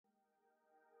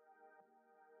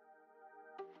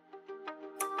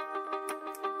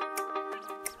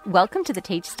Welcome to the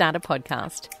Teach Starter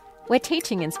podcast, where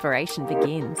teaching inspiration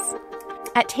begins.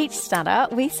 At Teach Starter,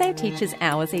 we save teachers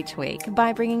hours each week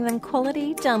by bringing them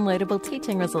quality, downloadable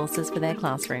teaching resources for their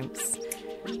classrooms.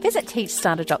 Visit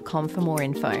teachstarter.com for more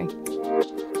info.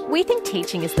 We think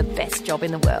teaching is the best job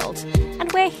in the world,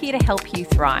 and we're here to help you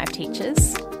thrive,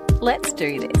 teachers. Let's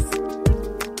do this.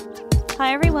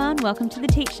 Hi everyone, welcome to the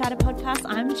Teach Starter podcast.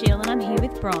 I'm Jill and I'm here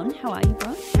with Bron. How are you,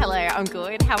 Bron? Hello, I'm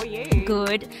good. How are you?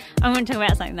 Good. I'm going to talk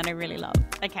about something that I really love.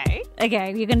 Okay, you're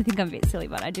going to think I'm a bit silly,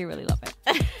 but I do really love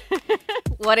it.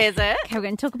 What is it? Okay, we're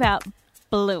going to talk about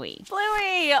Bluey.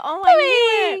 Bluey! Oh, I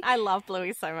knew it. I love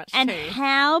Bluey so much And too.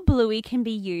 how Bluey can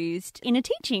be used in a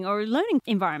teaching or a learning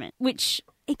environment, which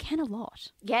it can a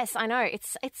lot. Yes, I know.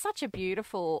 It's such a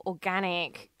beautiful,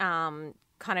 organic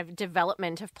kind of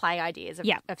development of play ideas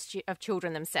of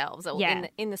children themselves. Or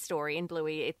in the story, in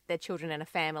Bluey, they're children in a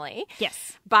family.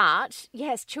 Yes. But,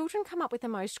 yes, children come up with the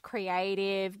most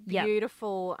creative,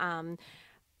 beautiful,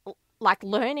 like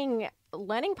learning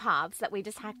paths that we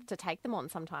just have to take them on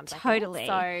sometimes. Totally.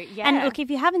 I think. So, yeah. And look,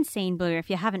 if you haven't seen Bluey, or if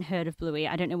you haven't heard of Bluey,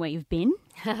 I don't know where you've been,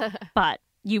 but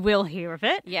you will hear of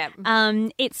it. Yeah.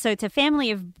 It's a family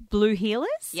of blue healers.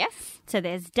 Yes. So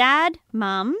there's Dad,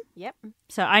 Mum. Yep.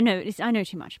 So I know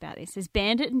too much about this. There's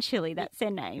Bandit and Chili, that's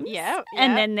their names. Yeah.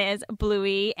 And then there's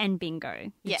Bluey and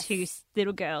Bingo, the Yes. two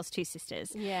little girls, two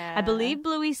sisters. Yeah. I believe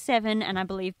Bluey's 7 and I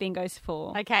believe Bingo's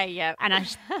 4. Okay, yeah. And I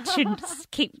shouldn't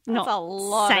keep not a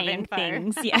lot saying of info.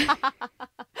 things. Yeah.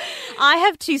 I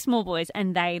have 2 small boys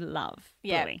and they love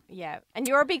Bluey. Yeah. And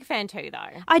you're a big fan too,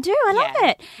 though. I do. I love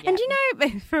it. Yeah. And you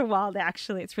know, for a while there,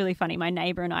 actually, it's really funny. My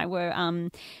neighbour and I were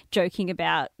joking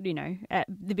about, at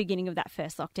the beginning of that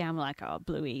first lockdown, we're like, oh,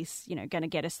 Bluey's, going to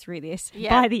get us through this.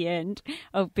 Yeah. By the end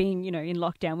of being, in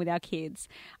lockdown with our kids,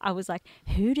 I was like,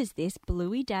 who does this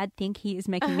Bluey dad think he is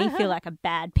making me feel like a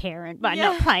bad parent by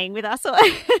not playing with us?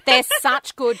 They're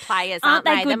such good players, aren't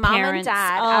they? Good The mum and parents?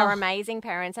 dad Oh. are amazing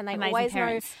parents, and they Amazing always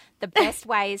parents. know the best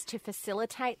ways to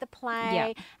facilitate the play.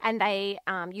 Yeah. And they,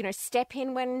 step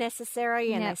in when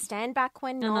necessary, and Yep. they stand back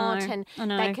when I not, know. and I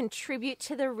know. they contribute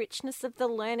to the richness of the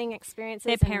learning experiences.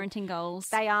 Their and parenting goals.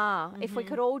 They are. If we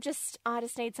could all I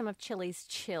just need some of Chili's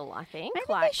chill, I think. Maybe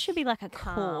there should be like a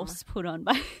calm. course put on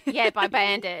by by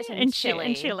Bandit and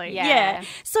Chili. Yeah.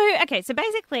 So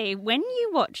basically, when you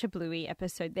watch a Bluey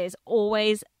episode, there's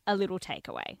always a little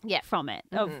takeaway from it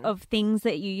of things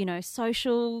that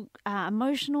social,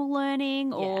 emotional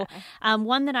learning, or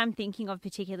one that I'm thinking of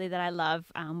particularly that I love,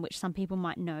 which some people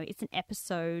might know. It's an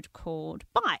episode called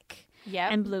Bike. Yeah.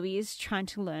 And Bluey is trying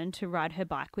to learn to ride her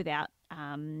bike without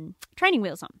training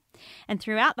wheels on. And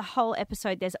throughout the whole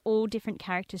episode, there's all different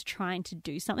characters trying to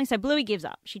do something. So Bluey gives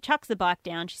up. She chucks the bike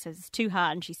down. She says it's too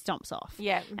hard and she stomps off.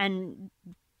 Yeah. And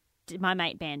my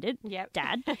mate Bandit, Yep.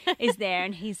 Dad, is there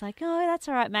and he's like, oh, that's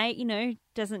all right, mate.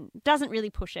 Doesn't really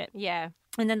push it. Yeah.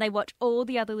 And then they watch all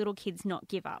the other little kids not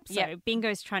give up. So Yep.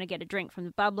 Bingo's trying to get a drink from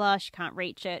the bubbler. She can't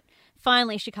reach it.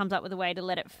 Finally, she comes up with a way to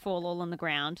let it fall all on the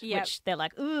ground, Yep. which they're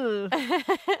like, ooh,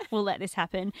 we'll let this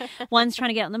happen. One's trying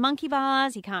to get on the monkey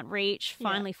bars. He can't reach.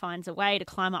 Finally finds a way to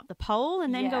climb up the pole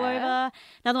and then go Yeah. over.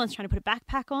 Another one's trying to put a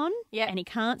backpack on Yep. and he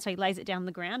can't. So he lays it down on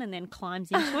the ground and then climbs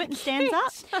into it and stands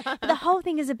up. But the whole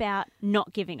thing is about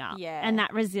not giving up and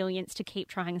that resilience to keep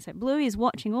trying. And so Bluey is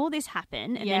watching all this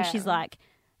happen and then she's like,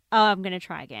 oh, I'm going to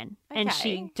try again. And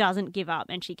she doesn't give up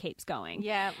and she keeps going.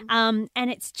 Yeah. And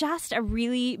it's just a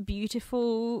really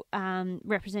beautiful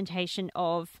representation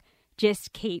of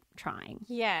just keep trying.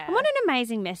 Yeah. And what an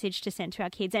amazing message to send to our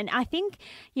kids. And I think,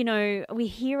 we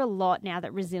hear a lot now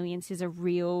that resilience is a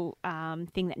real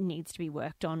thing that needs to be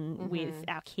worked on with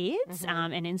our kids.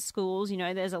 And in schools,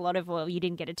 there's a lot of, well, you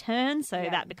didn't get a turn, so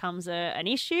that becomes an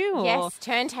issue. Or... Yes,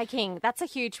 turn taking. That's a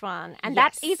huge one. And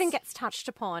that even gets touched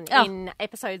upon in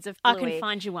episodes of Bluey. I can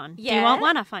find you one. Yeah. Do you want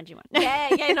one? I'll find you one.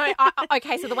 No.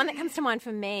 Okay, so the one that comes to mind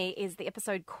for me is the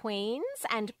episode Queens,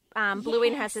 and Bluey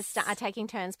and her sister are taking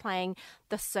turns playing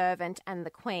the servant and the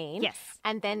queen. Yes.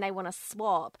 And then they want to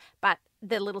swap, but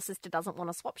the little sister doesn't want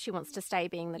to swap. She wants to stay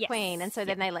being the queen. And so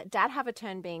then they let Dad have a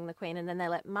turn being the queen, and then they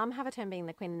let Mum have a turn being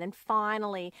the queen. And then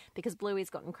finally, because Bluey's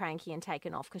gotten cranky and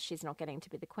taken off because she's not getting to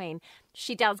be the queen,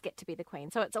 she does get to be the queen.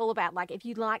 So it's all about, like, if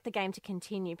you'd like the game to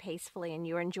continue peacefully and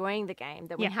you're enjoying the game,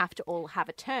 then we have to all have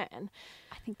a turn.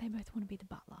 I think they both want to be the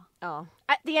butler. Oh.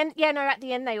 At the end, at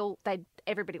the end,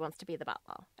 everybody wants to be the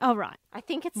butler. Oh, right. I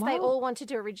think it's they all wanted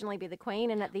to originally be the queen,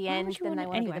 and at the end, then they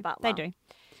want to be the butler. They do.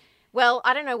 Well,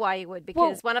 I don't know why you would,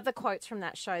 because one of the quotes from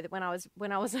that show that when I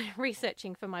was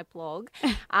researching for my blog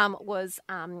was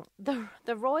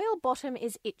the royal bottom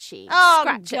is itchy. Oh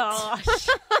Scratch gosh.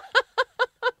 it.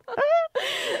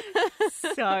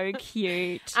 So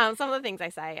cute. Some of the things they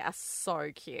say are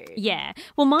so cute. Yeah.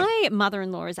 Well, my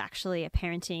mother-in-law is actually a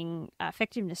parenting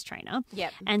effectiveness trainer.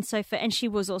 Yep. And so and she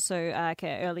was also like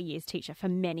an early years teacher for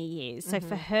many years. So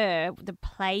for her, the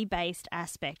play-based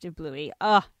aspect of Bluey,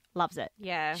 loves it.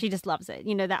 Yeah. She just loves it.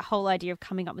 You know, that whole idea of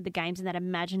coming up with the games and that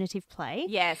imaginative play.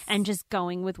 Yes. And just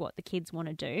going with what the kids want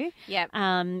to do. Yep.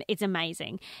 It's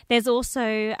amazing. There's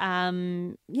also,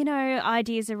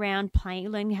 ideas around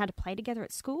learning how to play together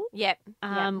at school. Yep.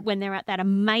 When they're at that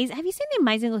amazing... Have you seen the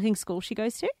amazing looking school she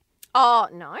goes to? Oh,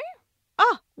 no.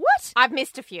 Oh, what? I've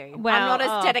missed a few. Well, I'm not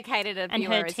as dedicated a and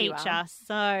viewer her as you teacher, are.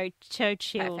 so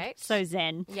chilled, Perfect. so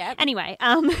zen. Yep. Anyway,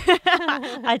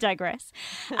 I digress.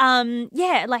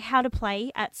 Like how to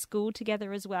play at school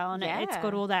together as well, and it's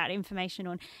got all that information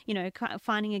on,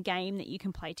 finding a game that you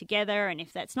can play together, and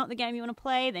if that's not the game you want to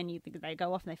play, then they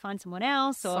go off and they find someone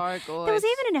else. Or so good. There was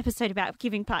even an episode about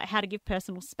how to give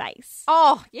personal space.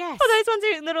 Oh, yes. For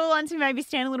those little ones who maybe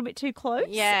stand a little bit too close.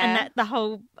 Yeah. And that the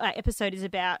whole episode is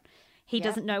about. He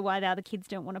doesn't know why the other kids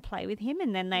don't want to play with him,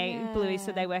 and then Bluey,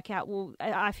 so they work out, well,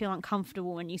 I feel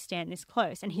uncomfortable when you stand this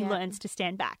close, and he learns to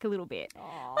stand back a little bit.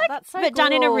 Oh, that's so But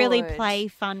done in a really good. play,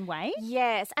 fun way.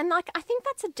 Yes, and I think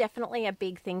that's definitely a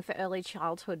big thing for early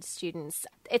childhood students.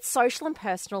 It's social and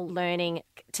personal learning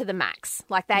to the max.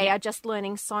 Like they are just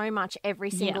learning so much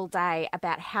every single day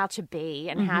about how to be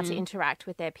and how to interact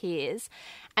with their peers.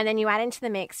 And then you add into the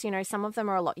mix, some of them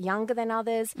are a lot younger than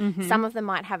others. Some of them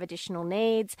might have additional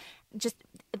needs. Just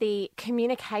the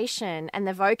communication and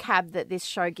the vocab that this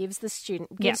show gives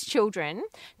children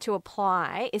to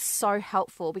apply is so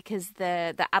helpful, because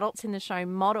the adults in the show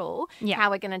model how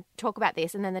we're going to talk about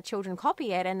this, and then the children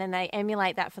copy it, and then they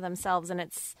emulate that for themselves, and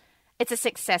it's a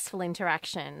successful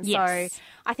interaction. Yes. So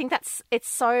I think it's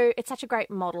such a great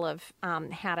model of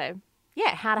how to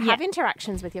have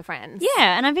interactions with your friends.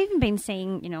 Yeah, and I've even been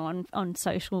seeing, on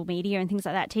social media and things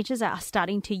like that, teachers are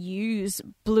starting to use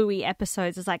Bluey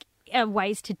episodes as like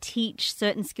ways to teach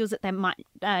certain skills that they might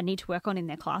need to work on in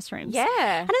their classrooms.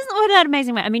 Yeah. And isn't that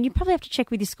amazing way? I mean, you probably have to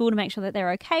check with your school to make sure that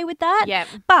they're okay with that. Yeah.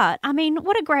 But, I mean,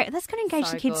 that's going to engage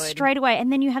So the kids good. straight away. And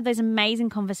then you have those amazing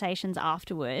conversations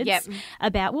afterwards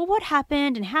about, well, what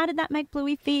happened and how did that make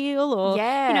Bluey feel? Or,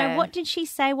 what did she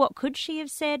say? What could she have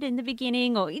said in the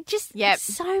beginning? Or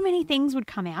so many things would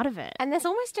come out of it. And there's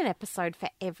almost an episode for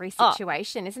every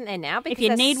situation, isn't there now? Because if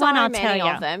you need one, I'll tell you.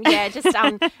 Of them. Yeah, just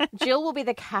Jill will be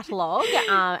the catalogue.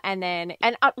 And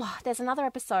there's another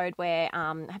episode where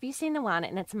have you seen the one?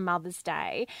 And it's Mother's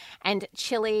Day, and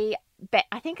Chili,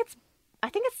 I think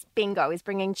it's Bingo is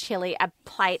bringing Chili a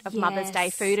plate of Mother's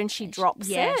Day food, and she drops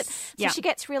it. So she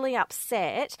gets really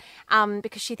upset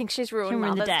because she thinks she's ruined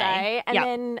Mother's Day. And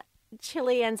then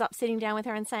Chili ends up sitting down with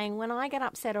her and saying, when I get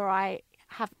upset or I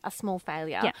have a small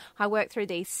failure, I work through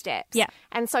these steps. Yeah.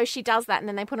 And so she does that, and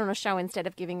then they put on a show instead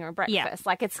of giving her a breakfast. Yeah.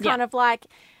 Like it's kind of like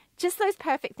just those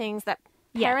perfect things that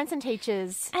parents and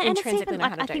teachers intrinsically know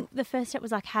how to do. I think the first step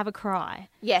was like have a cry.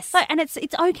 Yes. And it's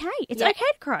okay. It's okay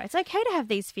to cry. It's okay to have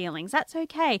these feelings. That's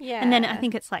okay. Yeah. And then I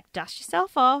think it's like dust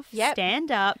yourself off,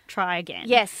 stand up, try again.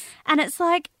 Yes. And it's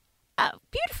like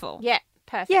beautiful. Yeah.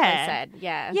 Perfectly said.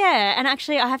 Yeah. Yeah. And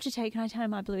actually, I have to tell you, can I tell you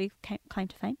my Bluey claim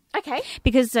to fame? Okay.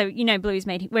 Because, Bluey's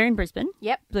we're in Brisbane.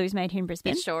 Yep. Bluey's made here in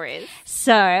Brisbane. It sure is.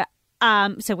 So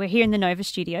we're here in the Nova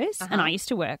studios, and I used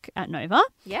to work at Nova.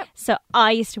 Yep. So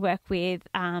I used to work with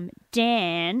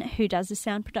Dan, who does the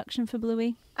sound production for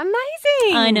Bluey.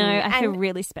 Amazing. I know. I feel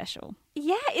really special.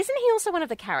 Yeah. Isn't he also one of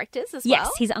the characters as well?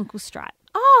 Yes, he's Uncle Stripe.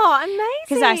 Oh, amazing.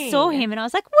 Because I saw him and I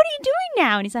was like, what are you doing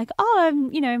now? And he's like,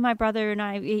 my brother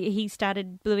and he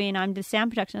started Bluey and I'm the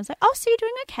sound production. I was like, oh, so you're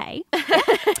doing okay.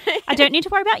 I don't need to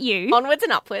worry about you. Onwards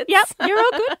and upwards. Yep, you're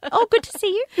all good. All good to see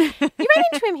you. You ran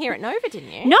into him here at Nova,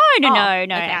 didn't you? No.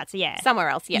 Okay. Somewhere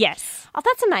else, yeah. Yes. Oh,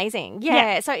 that's amazing.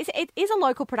 Yeah. So it is a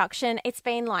local production. It's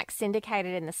been like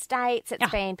syndicated in the States.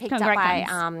 It's been picked up by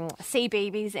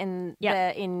CBeebies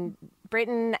in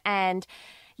Britain, and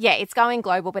it's going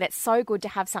global, but it's so good to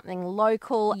have something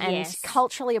local and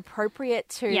culturally appropriate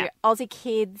to Aussie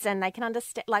kids, and they can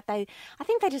understand. Like I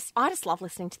just love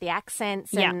listening to the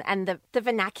accents and the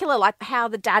vernacular, like how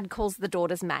the dad calls the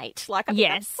daughter's mate. Like I think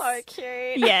that's so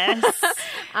cute. Yes.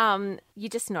 You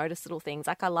just notice little things.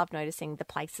 Like I love noticing the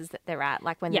places that they're at.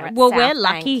 Like when they're at well, South we're Bank.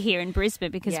 lucky here in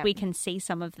Brisbane because we can see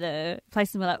some of the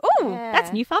places. And we're like, oh,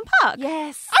 that's New Farm Park.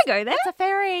 Yes, I go there. It's a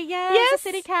ferry. Yeah, it's a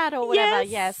city cat or whatever.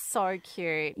 Yes, so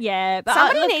cute. cute. Yeah. But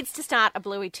somebody needs to start a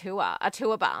Bluey tour, a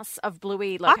tour bus of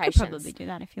Bluey locations. I could probably do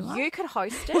that if you like. You could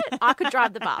host it. I could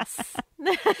drive the bus.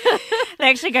 They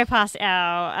actually go past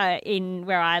our in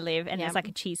where I live, and there's like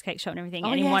a cheesecake shop and everything.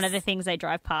 And in one of the things they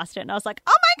drive past it, and I was like,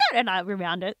 "Oh my god!" And I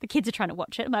rewound it. The kids are trying to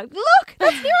watch it. I'm like, "Look,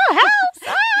 that's near our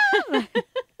house!" Ah!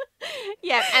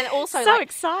 Yeah, and also so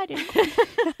excited.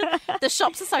 The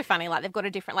shops are so funny. Like they've got a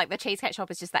different, like the cheesecake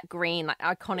shop is just that green, like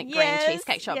iconic green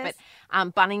cheesecake shop. Yes.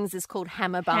 But Bunnings is called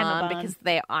Hammer Barn because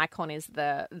their icon is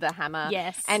the hammer.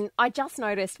 Yes. And I just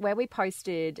noticed where we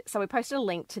posted a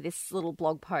link to this little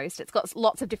blog post. It's got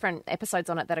lots of different episodes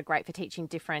on it that are great for teaching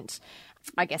different,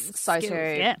 I guess,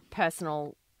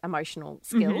 personal emotional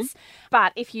skills.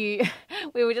 But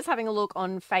we were just having a look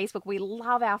on Facebook. We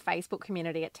love our Facebook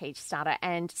community at Teach Starter,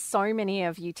 and so many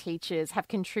of you teachers have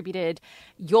contributed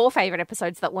your favourite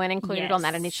episodes that weren't included on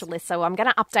that initial list. So I'm going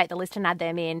to update the list and add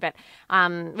them in. But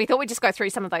we thought we'd just go through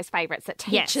some of those favourites that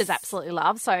teachers absolutely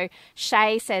love. So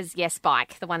Shay says yes,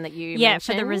 bike, the one that you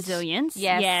mentioned. For the resilience.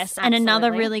 Yes. And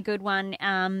another really good one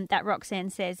that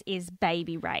Roxanne says is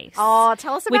Baby Race. Oh,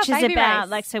 tell us about Baby Race. Which is about,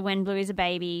 like, so when Bluey's a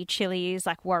baby, Chili is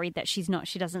like worried that she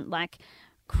doesn't like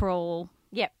crawl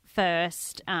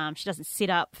first. She doesn't sit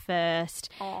up first.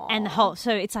 Aww. And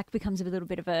so it's like becomes a little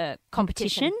bit of a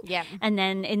competition. Yeah. And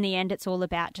then in the end, it's all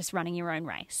about just running your own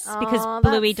race because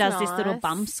Bluey does this little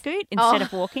bum scoot instead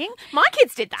of walking. My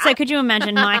kids did that. So could you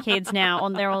imagine my kids now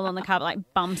they're all on the carpet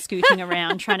like bum scooting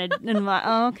around trying to, and I'm like,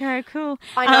 oh, okay, cool.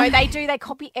 I know they do. They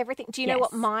copy everything. Do you know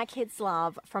what my kids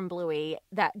love from Bluey?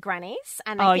 That grannies.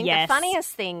 And I think the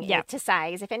funniest thing to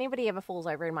say is if anybody ever falls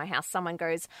over in my house, someone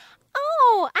goes,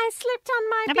 "Oh, I slipped on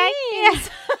my beans." Yes.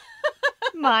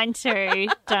 Mine too.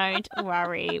 Don't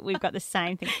worry. We've got the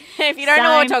same thing. If you don't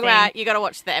know what we're talking about, you got to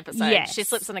watch the episode. Yes. She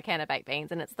slips on a can of baked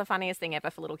beans, and it's the funniest thing ever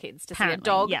for little kids to see a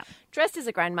dog dressed as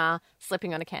a grandma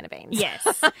slipping on a can of beans. Yes.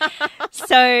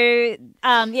 So,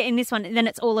 in this one, then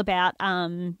it's all about,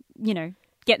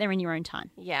 get there in your own time.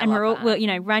 Yeah, and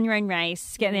run your own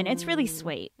race. Get there. And it's really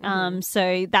sweet.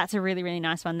 So that's a really, really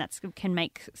nice one. That can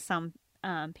make some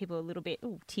people a little bit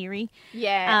teary.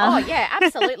 Yeah.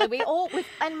 Absolutely.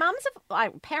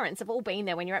 And parents have all been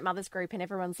there when you're at mother's group and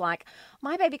everyone's like,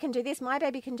 my baby can do this, my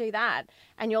baby can do that.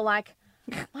 And you're like,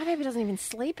 my baby doesn't even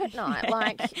sleep at night.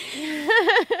 Like,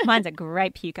 mine's a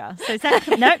great puker. So is that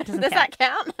doesn't Does count. that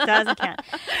count? Doesn't count.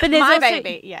 But there's my also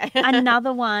baby.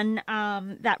 another one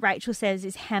that Rachel says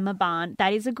is Hammer Barn.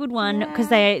 That is a good one because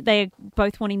they're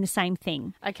both wanting the same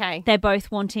thing. Okay. They're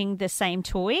both wanting the same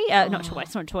toy. Not toy.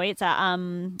 It's not a toy. It's a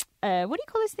what do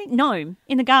you call this thing? Gnome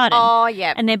in the garden. Oh,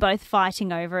 yeah. And they're both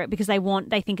fighting over it because they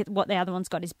think what the other one's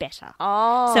got is better.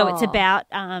 Oh. So it's about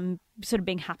sort of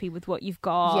being happy with what you've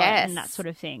got and that sort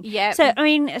of thing. Yeah. So I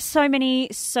mean, so many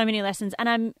lessons,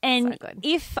 and so good.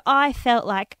 If I felt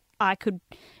like I could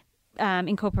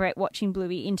incorporate watching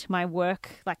Bluey into my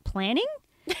work, like planning.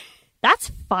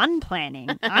 That's fun planning.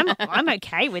 I'm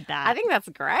okay with that. I think that's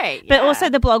great. But also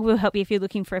the blog will help you if you're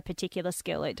looking for a particular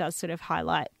skill. It does sort of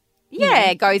highlight.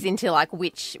 It goes into like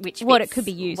which what it could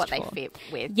be used what for. they fit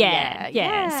with.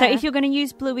 Yeah. So if you're going to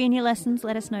use Bluey in your lessons,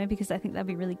 let us know because I think that'd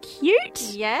be really cute.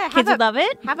 Yeah. Kids would love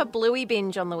it. Have a Bluey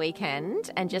binge on the weekend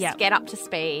and just get up to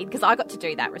speed because I got to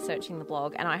do that researching the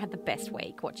blog and I had the best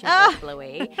week watching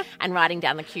Bluey and writing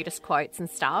down the cutest quotes and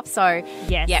stuff. So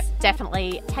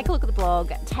definitely take a look at the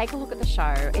blog, take a look at the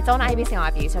show. It's on ABC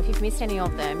iView, so if you've missed any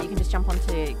of them, you can just jump onto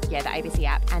the ABC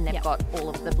app and they've got all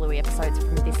of the Bluey episodes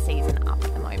from this season up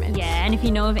at the moment. Yeah, and if you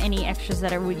know of any extras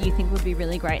that you think would be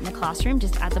really great in the classroom,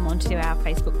 just add them onto our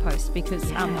Facebook post because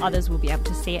others will be able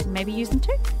to see it and maybe use them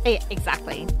too. Yeah,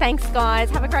 exactly. Thanks,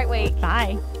 guys. Have a great week.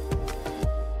 Bye.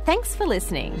 Thanks for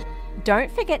listening.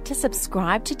 Don't forget to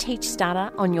subscribe to Teach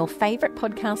Starter on your favourite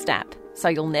podcast app so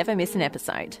you'll never miss an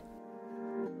episode.